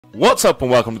What's up and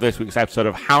welcome to this week's episode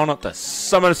of How Not to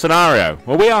Summon a Scenario,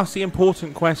 where we ask the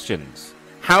important questions.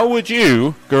 How would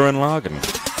you Gurren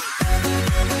Lagann?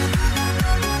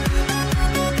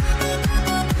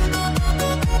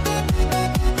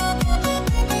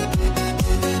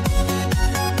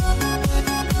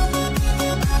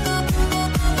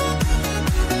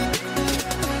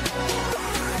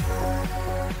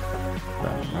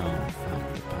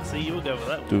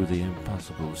 Do the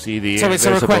impossible. See the invisible.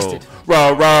 So it's a requested.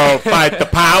 Row, fight the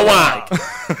power.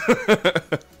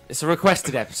 It's a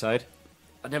requested episode.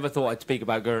 I never thought I'd speak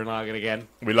about Gurren Lagann again.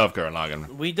 We love Gurren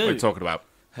Lagann. We do. What are you talking about?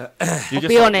 I'll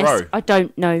be honest, I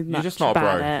don't know much You're just not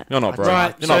about bro. it. You're not bro.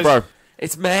 Right, You're so not bro.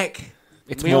 It's mech.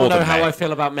 It's we more all know than how mech. I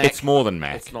feel about mech. It's more than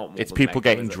mech. It's not more It's than people mech,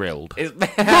 getting is it? drilled. It's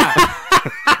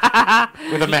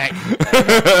with a mech.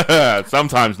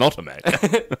 Sometimes not a mech.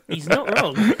 He's not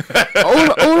wrong.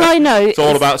 all I know It's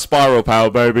all about spiral power,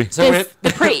 baby. So is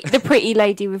the pretty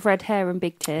lady with red hair and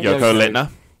big tits. Yoko Littner.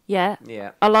 Yeah,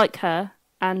 yeah. I like her,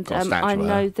 and Got a statue I of her.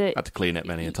 know that Had to clean it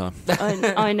many a time.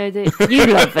 I know that you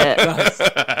love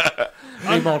it.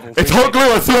 Remodeled. It's hot glue,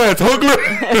 I swear, it's hot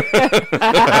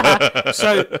glue.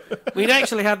 So, we'd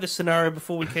actually had this scenario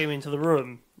before we came into the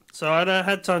room. So I'd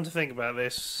had time to think about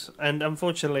this. And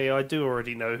unfortunately, I do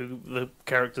already know who the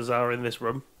characters are in this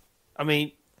room. I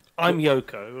mean, I'm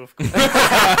Yoko, of course.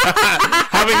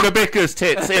 Having the biggest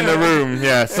tits in the room,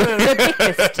 yes. The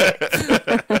biggest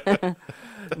tits.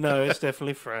 No, it's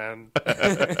definitely Fran.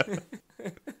 And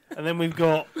then we've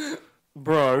got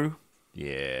Bro.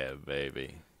 Yeah,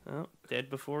 baby. Oh, dead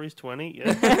before he's 20.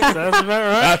 Yeah, sounds about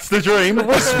right. That's the dream.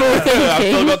 I've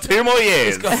still got 2 more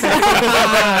years. Nice,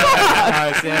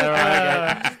 yeah,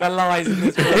 right, okay. The lies in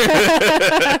this room.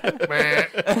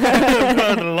 I've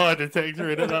got a lie detector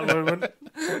in at that moment.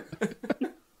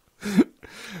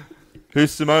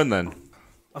 Who's Simone then?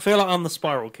 I feel like I'm the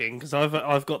Spiral King because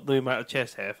I've got the amount of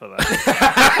chest hair for that.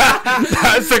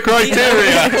 That's the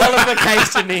criteria. The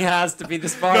qualification he has to be the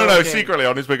Spiral No, King. secretly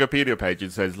on his Wikipedia page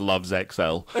it says loves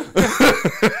XL. Because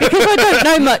I don't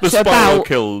know much The spiral about.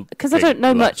 killed. Because I king don't know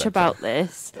loves much XL. about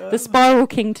this. The Spiral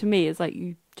King to me is like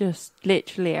you just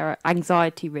literally are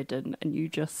anxiety ridden and you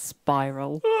just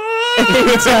spiral.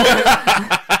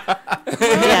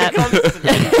 Yeah.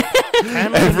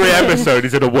 Every episode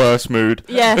is in a worse mood.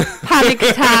 Yeah, panic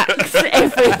attacks,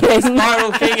 everything.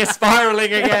 Spiral King is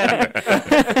spiraling again.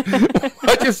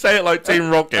 I just say it like Team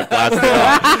Rocket blasting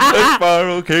out. The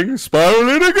Spiral King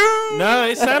spiraling again. No,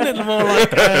 it sounded more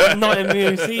like not in the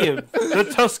museum. The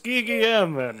Tuskegee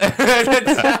Airmen.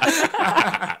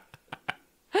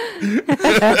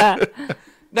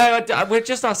 No, we're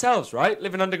just ourselves, right?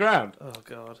 Living underground. Oh,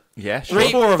 God. Yeah,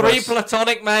 sure. Three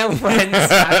platonic male friends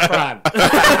and Fran.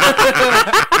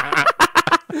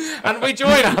 And we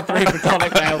join our 3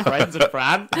 platonic male friends and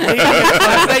Fran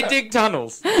as they dig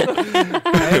tunnels.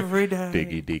 Every day.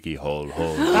 Diggy, hole.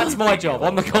 That's my job.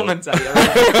 I'm the commentator. The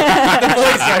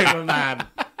voiceover man.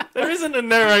 There isn't a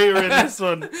narrator in this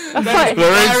one. There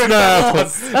is now.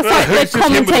 That's like the It's just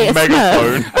him with a commentator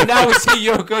megaphone. And now we see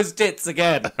Yoko's tits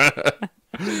again.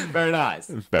 Very nice.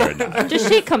 Very nice. Does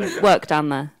she come work down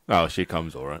there? Oh, she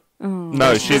comes all right.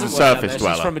 No, she's a Doesn't work out surface there.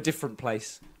 dweller. She's from a different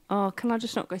place. Oh, can I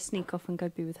just not go sneak off and go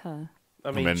be with her?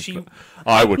 I mean,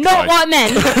 I would Not try. what I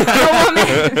meant. Not what I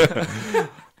meant.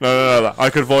 No. I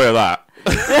could voyeur that.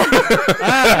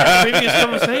 previous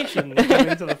conversation. Came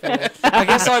into the film. I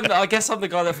guess I'm the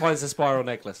guy that finds the spiral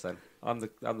necklace. Then I'm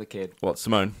the kid. What,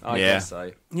 Simone? I guess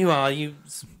so. You are, you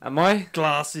Am I?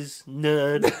 glasses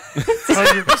nerd.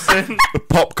 100%. The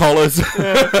pop collars.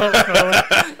 Pop collar.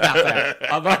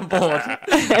 I'm on board.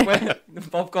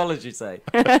 Bob College, you say?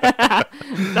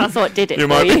 That's what did it You for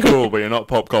might you. be cool, but you're not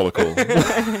pop collar cool.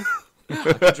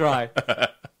 Try.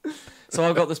 So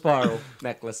I've got the spiral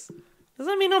necklace. Does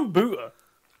that mean I'm Buddha?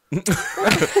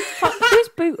 Who's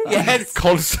boot? Yes,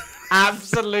 Constant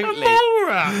absolutely. living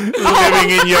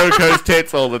in Yoko's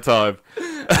tits all the time.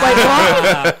 Wait,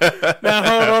 what? Now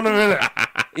hold on a minute.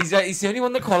 He's the only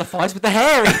one that qualifies with the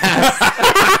hair he has.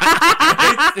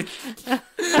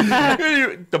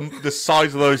 The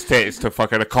size of those tits to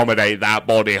fucking accommodate that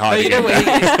body height. You know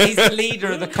what? He's the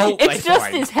leader of the cult. It's just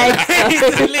his head. He's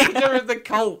the leader of the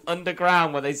cult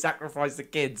underground where they sacrifice the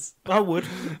kids. I would.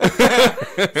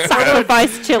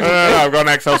 Sacrifice children. No, I've got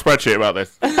an Excel spreadsheet about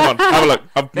this. Come on, have a look.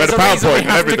 I've made There's a a reason we PowerPoint and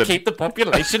have to everything. keep the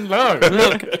population low.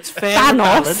 Look, it's fair and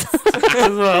Thanos. balanced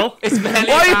as well. It's barely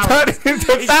Why are you balanced. turning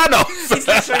into Thanos? He's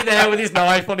literally there with his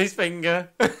knife on his finger.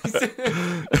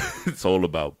 It's all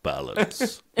about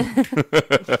balance.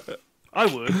 I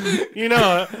would. You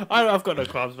know, I've got no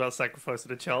qualms about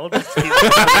sacrificing a child. Just to keep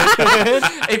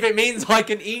the If it means I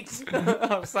can eat,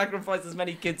 I'll sacrifice as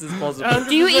many kids as possible.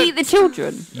 Do you eat the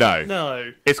children? No.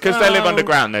 No. It's because they live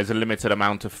underground. There's a limited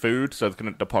amount of food, so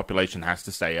the population has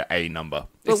to stay at a number.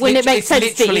 But wouldn't it make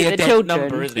sense to literally eat a the dead children?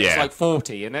 number, isn't it? It's Yeah. like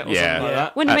 40, isn't it? Or Yeah. something like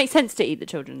that. Wouldn't it make sense to eat the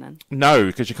children then? No,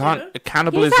 because you can't.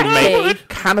 Exactly.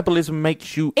 Cannibalism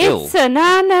makes you ill. It's an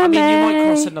anime. I mean, you might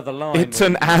cross another line. It's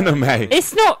an anime.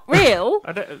 It's not real.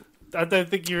 I don't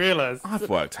think you realise. I've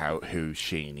worked out who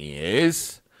Sheeny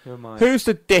is. Who am I? Who's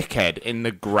the dickhead in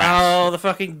the grass? Oh, the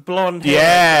fucking blonde hair.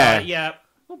 Yeah. Yeah.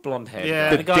 What blonde hair?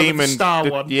 Yeah. the guy with the star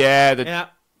one. Yeah,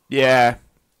 Yeah. yeah.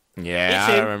 It's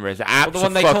I him. remember. It's Or the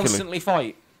one they absolutely. constantly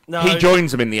fight. No, He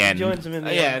joins them in the end, joins him in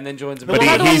the Yeah, end. and then joins them. but The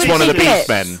one he's with one of the the lips.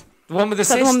 beastmen. The one with the Is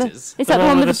that the one with- sisters. Is that the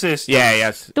one with the sister? Yeah,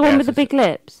 yes. the one yes, with the big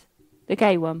lips? The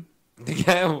gay one.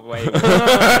 Yeah, wait. Wait a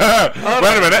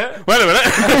minute.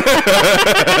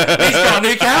 He's got a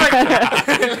new character.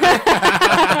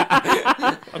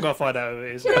 I've got to find out who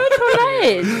it is. Which one that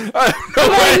is? Oh, Am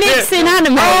I mixing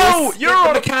animes? Oh, You're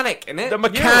a mechanic, innit? the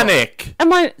mechanic.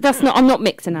 Am I? That's not. I'm not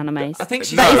mixing animes. I think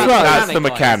she's That is the right. That's the guy,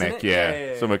 mechanic. isn't it? Yeah,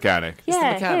 it's the mechanic. It's the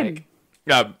Yeah, mechanic.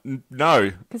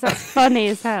 No, because that's funny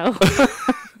as hell.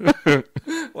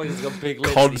 Well, he's got big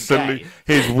lips. constantly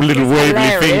He's his little It's wavy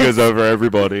hilarious. fingers over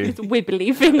everybody. It's wibbly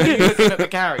gay. fingers. Looking at the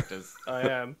characters. I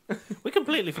am. We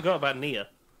completely forgot about Nia.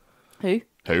 Who?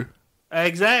 Who?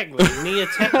 Exactly. Nia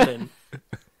Teplin.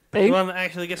 The Who? one that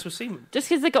actually gets with semen. Just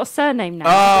because they got a surname now.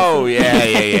 Oh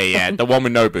yeah. The one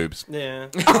with no boobs. Yeah.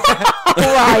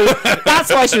 Right.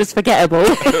 That's why she was forgettable.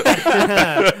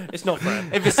 It's not Fran.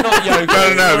 If it's not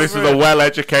Yoko. No. This is a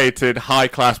well-educated,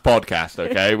 high-class podcast.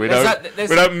 Okay, we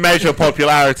don't measure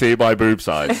popularity by boob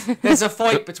size. There's a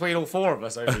fight between all four of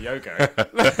us over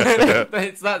Yoko.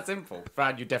 It's that simple.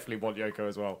 Fran, you definitely want Yoko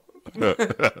as well. We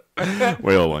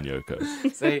all want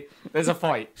Yoko. See, there's a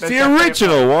fight. It's the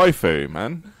original waifu,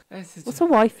 man. What's a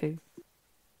waifu?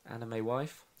 Anime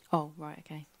wife? Oh, right,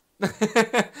 okay.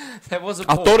 There was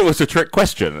a I thought it was a trick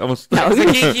question. It was a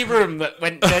geeky room that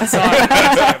went dead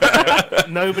silent.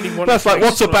 Nobody wanted That's to like,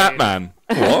 what's a explain. Batman?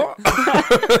 What?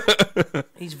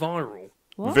 He's viral.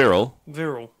 What? Viral.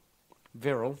 Viral.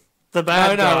 Viral. The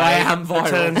bad No, guy I am that viral.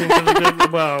 turns into the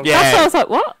good. Well, Yeah. That's why I was like,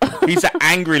 what? He's an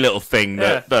angry little thing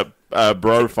that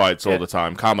bro fights all Yeah. the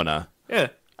time, Kamina. yeah.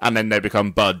 And then they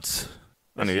become buds.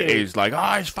 And That's you. he's like,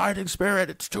 he's fighting spirit,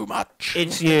 it's too much.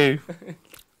 It's you.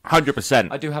 100%.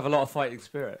 I do have a lot of fighting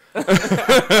spirit.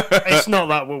 It's not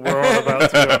that what we're on about,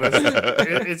 to be honest.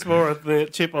 It's more of the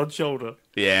chip on shoulder.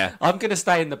 Yeah. I'm going to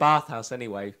stay in the bathhouse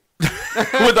anyway.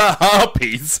 With the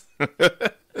harpies.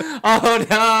 Oh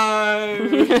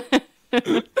no!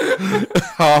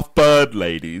 Half bird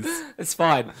ladies. It's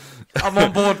fine. I'm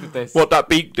on board with this. What that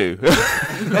beak do?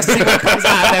 Let's see what comes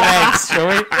out of their eggs, shall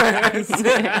we?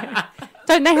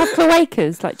 Don't they have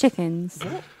cloacas like chickens?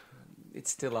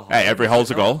 It's still a hole. Hey, every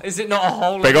hole's a goal. Is it not a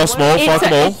hole? Big or everywhere? small, fuck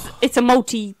them all. It's a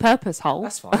multi-purpose hole.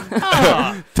 That's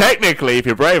fine. Technically, if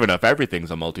you're brave enough, everything's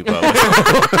a multi-purpose.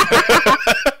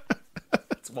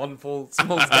 It's one small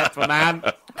step for man.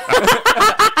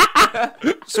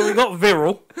 So we got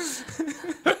Viral.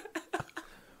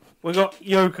 We got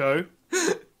Yoko.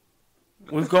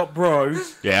 We've got Bro.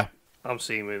 Yeah. I'm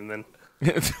Seaman then.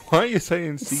 Why are you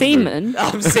saying Seaman?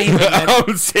 I'm seeing it.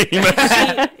 I'm seaman.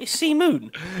 It's Sea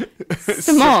Moon.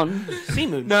 Simon? Sea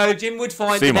Moon. No, Jim would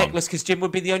find Simon. the necklace because Jim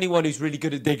would be the only one who's really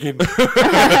good at digging.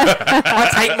 I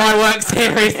take my work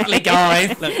seriously, guys.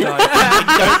 Look, guys,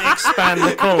 we don't expand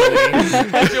the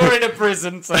colony. If you're in a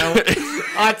prison cell,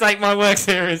 I take my work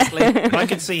seriously. I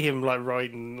could see him like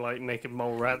riding like naked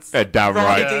mole rats. Yeah, damn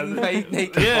right. Riding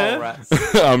naked Yeah. mole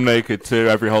rats. I'm naked too.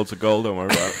 Every hole's a goal. Don't worry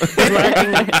about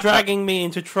it. dragging me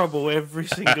into trouble every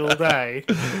single day.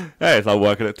 Hey, it's like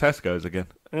working at Tesco's again.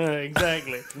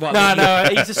 Exactly. What, No,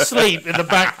 he's asleep in the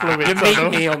back fluid You meet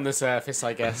tunnel. me on the surface,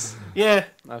 I guess. Yeah.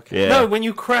 Okay. Yeah. No, when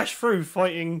you crash through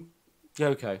fighting.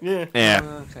 Yoko. Yeah. Yeah.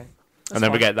 Okay. And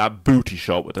then we get that booty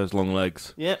shot with those long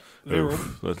legs. Yeah. Viral.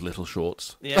 Oof, those little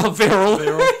shorts. Yeah. Oh, viral.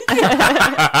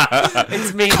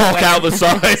 It's me. Cock out the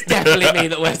side. It's definitely me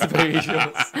that wears the booty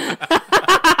shorts.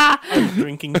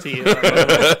 Drinking tea. At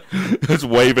that moment. Just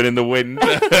waving in the wind.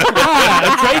 A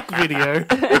Drake video.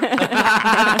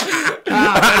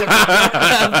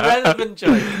 Relevant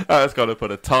joke. That's got to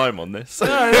put a time on this.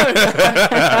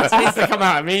 This needs to come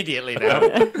out immediately now.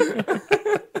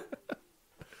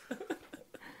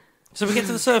 So we get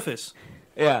to the surface.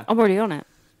 Yeah. I'm already on it.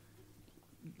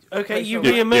 Okay, you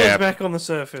Yeah. re-emerge Yeah. back on the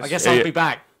surface. I guess Yeah. I'll be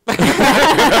back.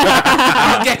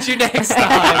 I'll get you next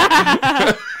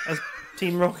time.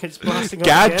 Team Rocket's blasting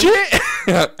off again.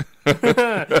 Gadget?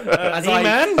 As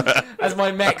He-Man? as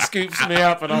my mech scoops me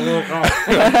up and I walk off.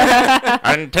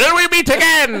 Until we meet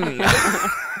again.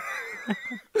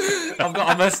 I've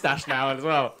got a mustache now as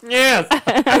well. Yes.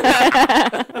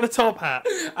 And a top hat.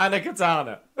 And a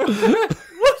katana.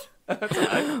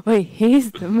 Wait,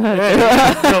 he's the murderer.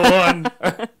 The one.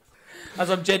 As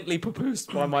I'm gently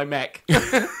papoosed by my mech.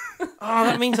 Oh,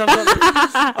 that means I've got...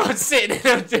 I'm sitting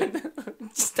in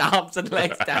just arms and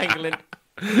legs dangling.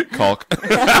 Cock.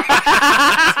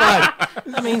 That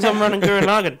means I'm running Gurren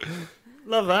Lagann.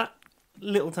 Love that.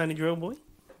 Little tiny drill boy.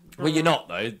 Well, you're not,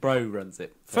 though. Bro runs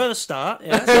it. For the start,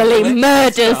 yeah. Till he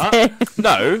murders him.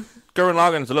 No, Gurren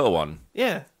Lagann's a little one.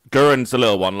 Yeah. Gurren's a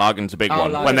little one, Lagan's a big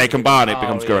one. Lagann. When they combine, it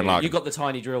becomes Gurren Lagann. You got the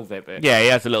tiny drill bit. Yeah, he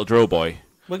has a little drill boy.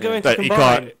 We're going to But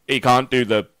combine. he can't do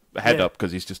the head Yeah. up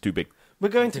because he's just too big. We're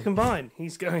going to combine.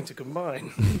 He's going to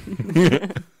combine.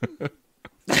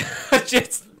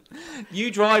 Just you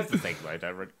drive the thing though,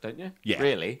 don't you? Yeah.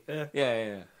 Really? Yeah.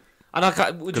 Yeah. And I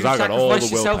can't. Would you 'Cause I got all the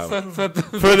sacrifice yourself for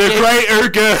For the greater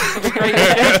good.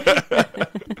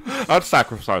 I'd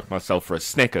sacrifice myself for a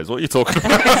Snickers. What are you talking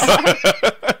about?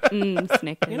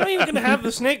 Snickers. You're not even going to have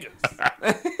the Snickers.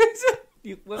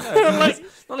 Well, no, not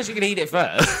unless you can eat it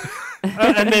first.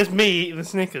 And there's me eating the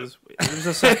Snickers. It was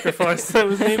a sacrifice that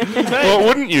was needed to be made. What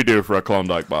wouldn't you do for a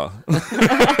Klondike bar?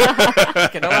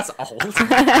 Okay, no, that's old.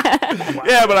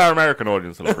 Yeah, but our American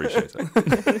audience will appreciate it.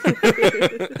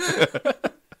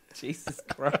 Jesus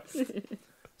Christ.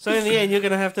 So in the end, you're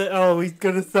going to have to... Oh, he's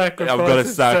going to sacrifice I've got to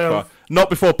himself. sacrifice. Not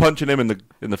before punching him in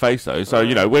the face, though. So,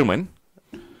 win-win.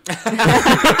 And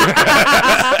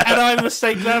I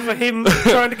mistake that for him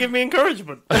trying to give me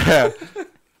encouragement. Let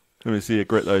me see you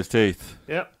grit those teeth.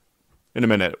 Yep. In a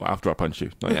minute, after I punch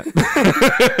you. Not yet. Is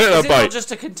it Bite. not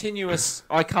just a continuous,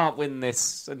 I can't win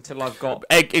this until I've got...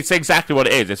 It's exactly what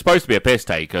it is. It's supposed to be a piss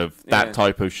take of that Yeah.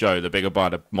 type of show, the bigger by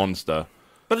the monster.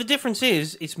 But the difference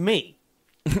is, it's me.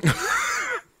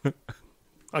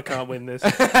 I can't win this.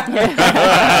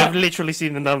 I've literally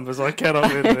seen the numbers. I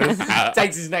cannot win this.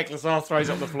 Takes his necklace off, throws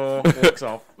it on the floor, walks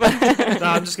off. No,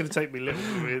 I'm just going to take me little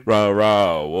with. Row,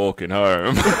 row, walking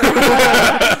home. Don't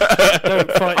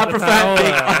fight I the prefer,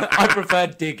 power. I prefer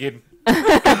digging.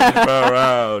 Row,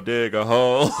 row, dig a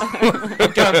hole.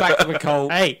 Going back to the coal.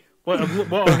 Hey, what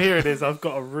I'm hearing is I've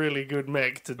got a really good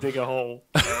mech to dig a hole.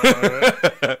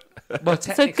 Well,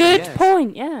 It's a good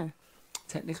point, yeah.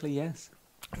 Technically, yes.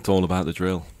 It's all about the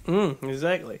drill.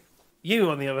 Exactly. You,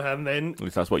 on the other hand, then, At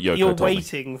least that's what Yoko you're told me.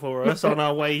 waiting for us on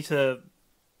our way to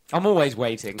I'm always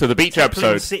waiting. To the beach Zeppelin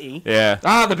episode. City. Yeah.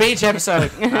 Ah, the beach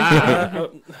episode.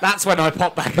 That's when I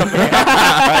pop back up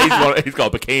here. he's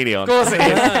got a bikini on. Of course it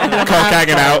is. Cock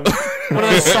hanging out. One of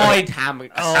those side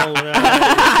hammocks. Oh, A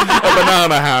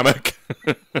banana hammock.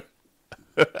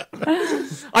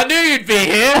 I knew you'd be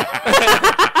here.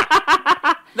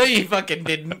 No, you fucking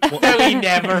didn't. No, he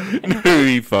never. No,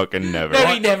 he fucking never. No,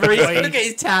 he never. Look at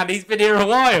his tan. He's been here a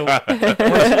while. why is he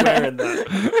wearing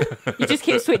that? You just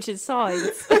keep switching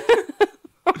sides.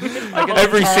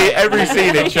 Every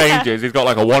scene it changes. He's got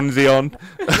like a onesie on,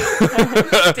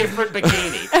 Different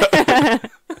bikini.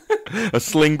 a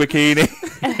sling bikini,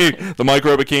 the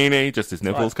micro bikini, just his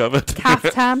nipples covered.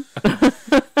 Caftan.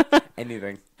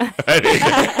 Anything.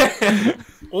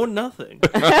 Or nothing.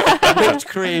 Whipped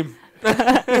cream.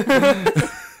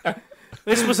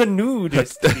 This was a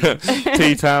nudist.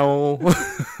 Tea towel,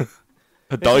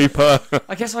 a diaper.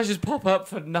 I guess I just pop up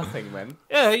for nothing then.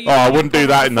 Yeah, Oh, I wouldn't do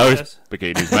that in those Yes.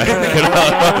 bikinis, mate.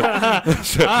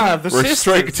 The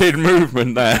Restricted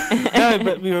movement there. No,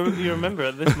 but you remember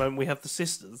at this moment we have the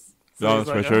sisters. So No, it's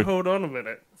that's like, very true. hold on a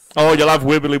minute. Oh, you'll have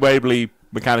Wibbly Wabbly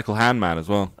Mechanical Handman as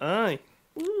well. Aye.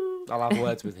 I'll have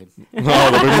words with him.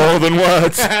 Oh, there'll be more than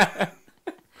words.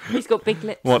 He's got big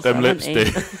lips. What as them well, lips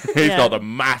hasn't do. he? He's Yeah. got a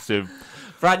massive.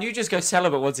 Fran, you just go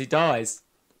celibate once he dies.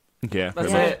 Yeah.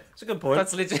 That's pretty much. it. It's a good point.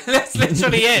 That's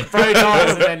literally it. Bro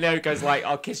dies and then Leo goes like,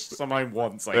 I'll kiss someone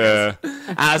once, I guess.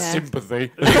 Yeah. As Yeah.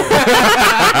 sympathy.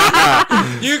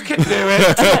 You can do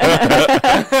it.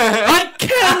 I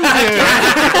can do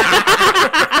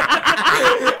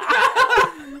it.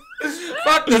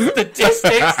 Fuck the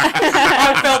statistics.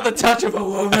 I felt the touch of a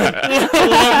woman. Loves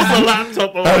the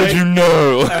laptop away. How did you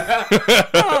know?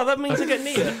 Oh, that means I get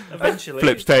near eventually.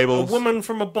 Flips A tables. woman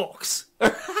from a box.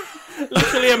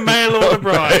 Literally a mail order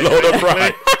bride. Lord of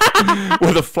Bright.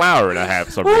 With a flower in her hair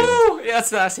for some reason. Ooh, yeah,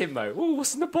 that's him though. Ooh,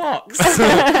 what's in the box?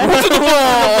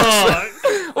 Oh,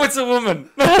 Oh, it's a woman.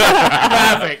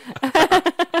 Perfect.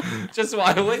 Just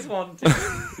what I always wanted.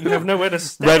 you have nowhere to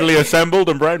stay. Readily assembled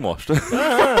and brainwashed.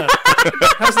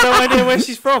 Has no idea where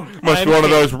she's from. Must I'm be one of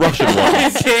king. those Russian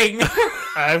ones. King.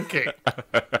 I'm king.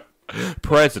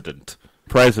 President.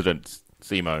 President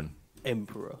Simone.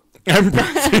 Emperor. Emperor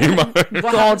Simone.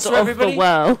 God of the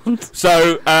world.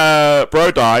 So,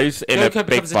 Bro dies in Yoko a big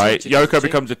becomes a fight. teacher, doesn't Yoko she?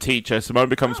 becomes a teacher. Simone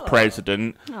becomes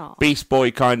president. Oh. Beast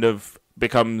Boy kind of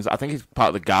becomes, I think he's part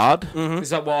of the guard. Is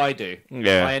that what I do?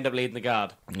 Yeah. I end up leading the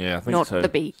guard. Yeah, I think Not so. the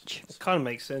beach. It kind of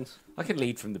makes sense. I can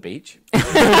lead from the beach.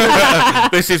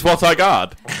 This is what I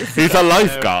guard. He's a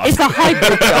lifeguard. It's a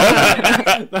hybrid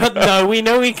dog. No, we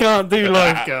know we can't do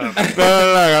lifeguard.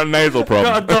 No, I got a nasal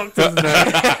Got a problem. doctor's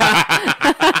note.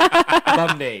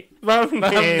 Bum knee. Bum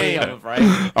knee, I'm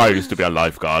afraid. I used to be a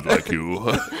lifeguard like you.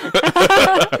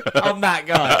 I'm that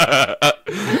guy.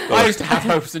 I used to have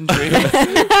hopes and dreams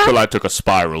Till I took a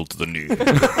spiral to the knee.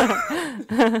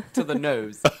 to the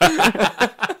nose.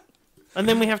 And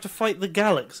then we have to fight the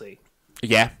galaxy.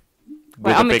 Yeah.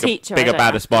 Well, I'm a teacher, I Bigger, don't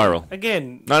badder have to. spiral.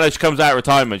 Again, No, she comes out of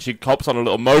retirement. She hops on a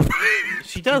little moped.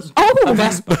 she does. Oh, a little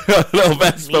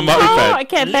Vespa Oh, moped. I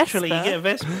get Literally, Vespa. you get a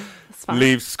Vespa. That's fine.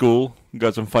 Leaves school,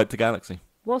 goes and fight the galaxy.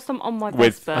 What's on my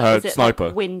With Vespa? her Is it sniper.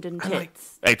 like wind and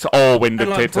tits? It's all wind And and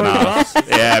like tits and bro ass. glasses.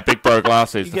 Yeah, big bro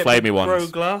glasses, You the get flamey big bro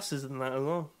ones. glasses and that as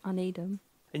well. I need them.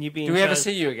 And you be. Do we ever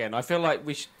see you again? I feel like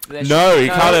we should. No, he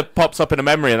kind of pops up in a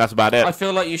memory and that's about it. I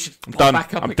feel like you should pop done.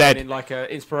 back up I'm again dead. in like an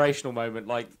inspirational moment,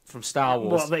 like from Star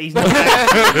Wars. What? That he's not.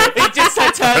 He just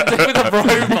turns with a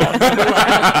robe on.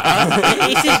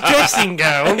 It's his dressing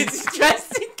gown. It's his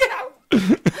dressing gown.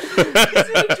 It's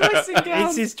his dressing gown.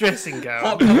 It's his dressing gown.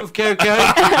 Hot cup of cocoa.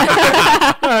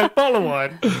 No, bottle of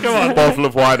wine. Come on. Bottle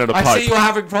of wine and a I pipe. see you're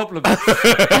having problems.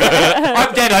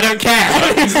 I'm dead. I don't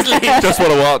care. Just leave. Just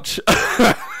want to watch.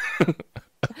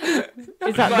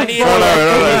 Is that Got the any- No,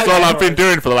 voyeur? it's all I've been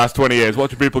doing for the last 20 years,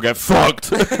 watching people get fucked.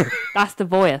 That's the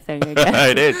voyeur thing again.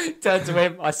 It is. Turn to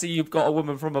him. I see you've got a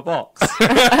woman from a box.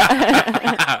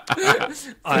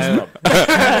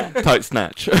 Tight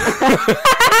snatch.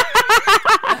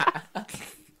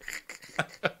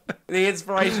 The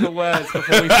inspirational words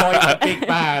before we fight the big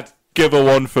bad. Give her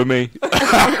one for me.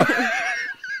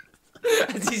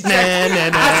 As he's Nah, nah,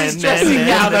 nah, as he's dressing nah,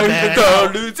 down nah, over nah. the door.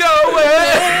 Lose your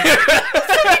way.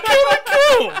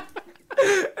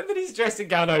 And then his dressing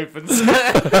gown opens.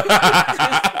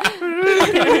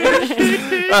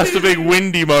 That's the big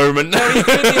windy moment. He's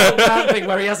doing the old man thing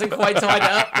where he hasn't quite tied it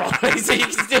up properly, so you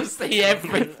can still see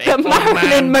everything. The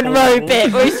Marilyn man Monroe ball.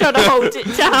 bit where he's trying to hold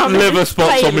it down. Liver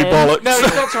spots on me Flailing. bollocks. No,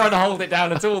 he's not trying to hold it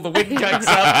down at all. The wind kicks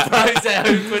up, throws it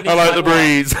open. I like he's the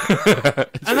breeze.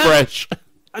 It's And that- fresh.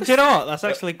 Do you know what? That's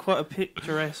actually quite a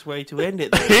picturesque way to end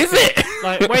it. Though. Is it?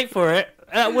 Like, wait for it.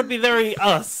 That would be very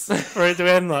us for it to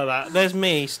end like that. There's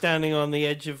me standing on the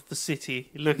edge of the city,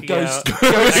 looking Ghost, out.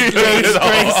 ghost, Ghost ghost,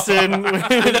 Grayson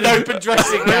with an open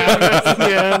dressing gown.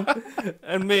 yeah,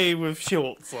 and me with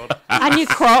shorts on. And your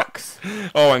Crocs.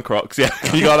 Oh, and Crocs, yeah.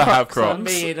 You gotta have Crocs on.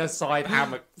 Crocs. Me in a side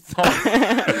hammock top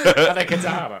and a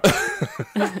katana.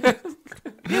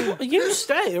 Yeah, well, you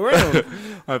stay around.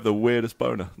 I have the weirdest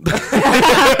boner.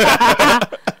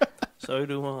 So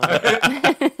do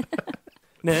I.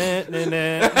 Nah, nah,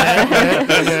 nah,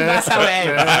 That's how it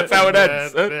ends. That's how it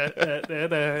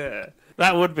ends.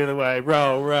 That would be the way.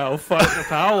 Row, fight the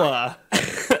power.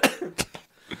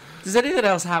 Does anything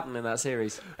else happen in that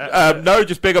series? No,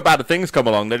 just bigger, badder things come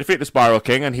along. They defeat the Spiral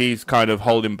King, and he's kind of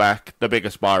holding back the bigger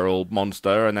Spiral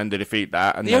monster, and then they defeat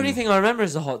that. And The then, only thing I remember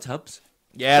is the hot tubs.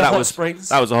 yeah, the that hot was springs.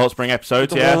 that was a hot spring episode,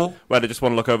 The yeah, wall. where they just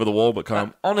want to look over the wall, but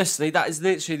can't. Honestly, that is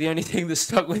literally the only thing that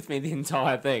stuck with me the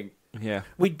entire thing. Yeah,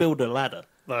 We'd build a ladder,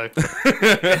 though.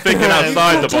 thinking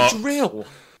outside the To box. drill.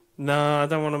 No, I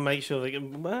don't want to make sure they get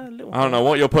well, a little I don't know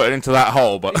what you're putting into that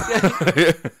hole, but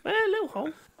a little hole.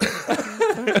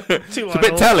 Two it's a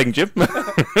bit telling, Jim. 2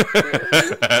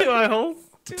 eye holes.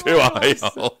 2 eye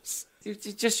holes. You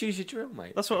just use your drill,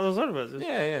 mate. That's what I was on about.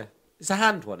 Yeah, yeah. It's a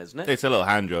hand one, isn't it? It's a little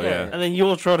hand drill, Yeah. yeah. And then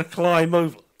you're trying to climb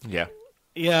over. Yeah.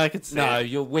 Yeah, I could see. No, it.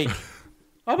 you're weak.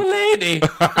 I'm a lady.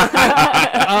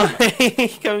 He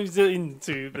goes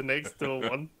into the next door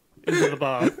one, into the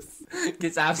bath.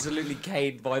 Gets absolutely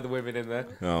caned by the women in there.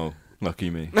 Oh, lucky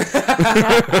me.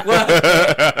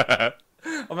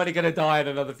 I'm only going to die in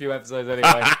another few episodes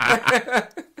anyway.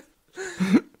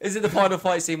 Is it the final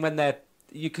fight scene when they're...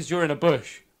 Because you're in a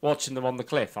bush watching them on the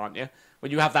cliff, aren't you?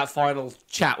 When you have that final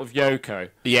chat with Yoko.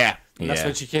 Yeah. And that's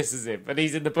when she kisses him. And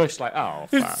he's in the bush like, oh,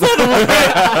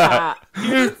 fuck.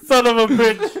 You son of a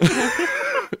bitch!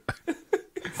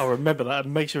 I'll remember that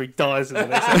and make sure he dies in the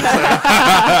next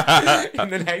episode. in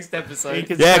the next episode. He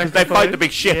can Yeah, because they sacrifice- fight the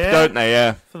big ship, Yeah, don't they?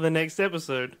 Yeah. for the next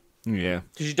episode. Yeah.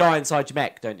 Because you die inside your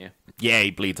mech, don't you? Yeah,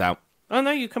 he bleeds out. Oh no,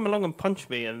 you come along and punch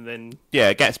me and then...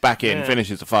 Yeah, gets back in, Yeah.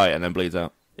 finishes the fight, and then bleeds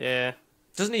out. Yeah.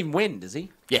 Doesn't even win, does he?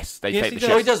 Yes, they Yes, take he the does.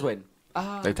 Oh, ship. he does win.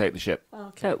 They take the ship.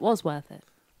 So it was worth it.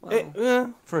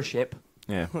 For a ship.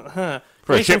 Yeah. For a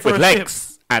Racing ship for with a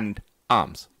legs and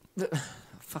arms.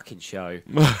 Fucking show.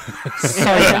 So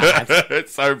bad.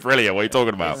 It's so brilliant. What are you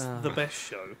talking about? The best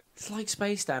show. It's like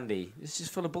Space Dandy. It's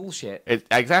just full of bullshit.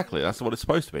 Exactly. That's what it's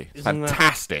supposed to be. It's Isn't that-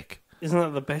 fantastic. Isn't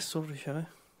that the best sort of show?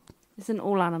 Isn't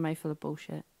all anime full of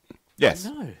bullshit? Yes.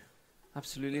 No.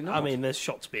 Absolutely not. I mean, there's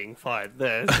shots being fired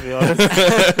there, to be honest.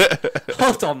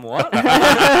 hold on, what?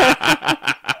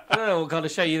 I don't know what kind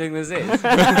of show you think this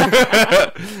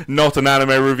is. Not an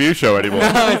anime review show anymore.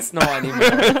 No, it's not anymore.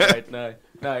 I'm afraid, no.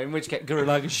 No, in which case, Gurren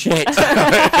Lagann shit.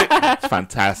 It's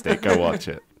fantastic. Go watch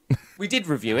it. We did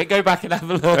review it. Go back and have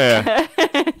a look. Yeah.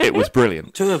 It was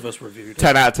brilliant. 2 of us reviewed it.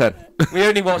 10 out of 10. We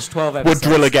only watched 12 Would episodes.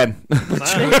 drill again.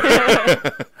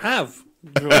 Have.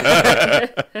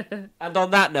 And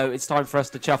on that note, it's time for us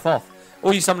to chuff off.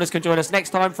 All you summoners can join us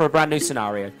next time for a brand new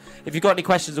scenario. If you've got any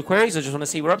questions or queries or just want to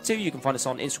see what we're up to, you can find us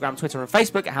on Instagram, Twitter and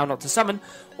Facebook at How Not to Summon,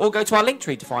 or go to our link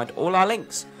tree to find all our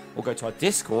links. Or go to our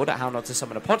Discord at How Not to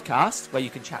Summon a Podcast, where you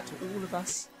can chat to all of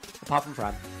us, apart from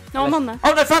Fran. No, I'm on there.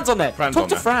 Oh no, Fran's on there. Fran's Talk on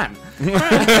to there. Fran.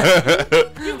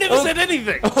 You've never said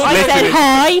anything. I said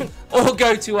hi. Or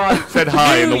go to our Said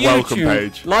hi in the new welcome YouTube,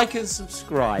 page. Like and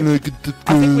subscribe.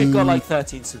 I think we've got like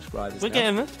 13 subscribers We're now.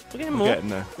 getting there. We're getting more. Getting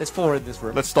there. There's 4 in this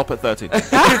room. Let's stop at 13.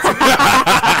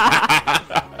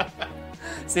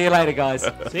 See you later, guys.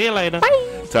 See you later.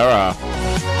 Ta-ra.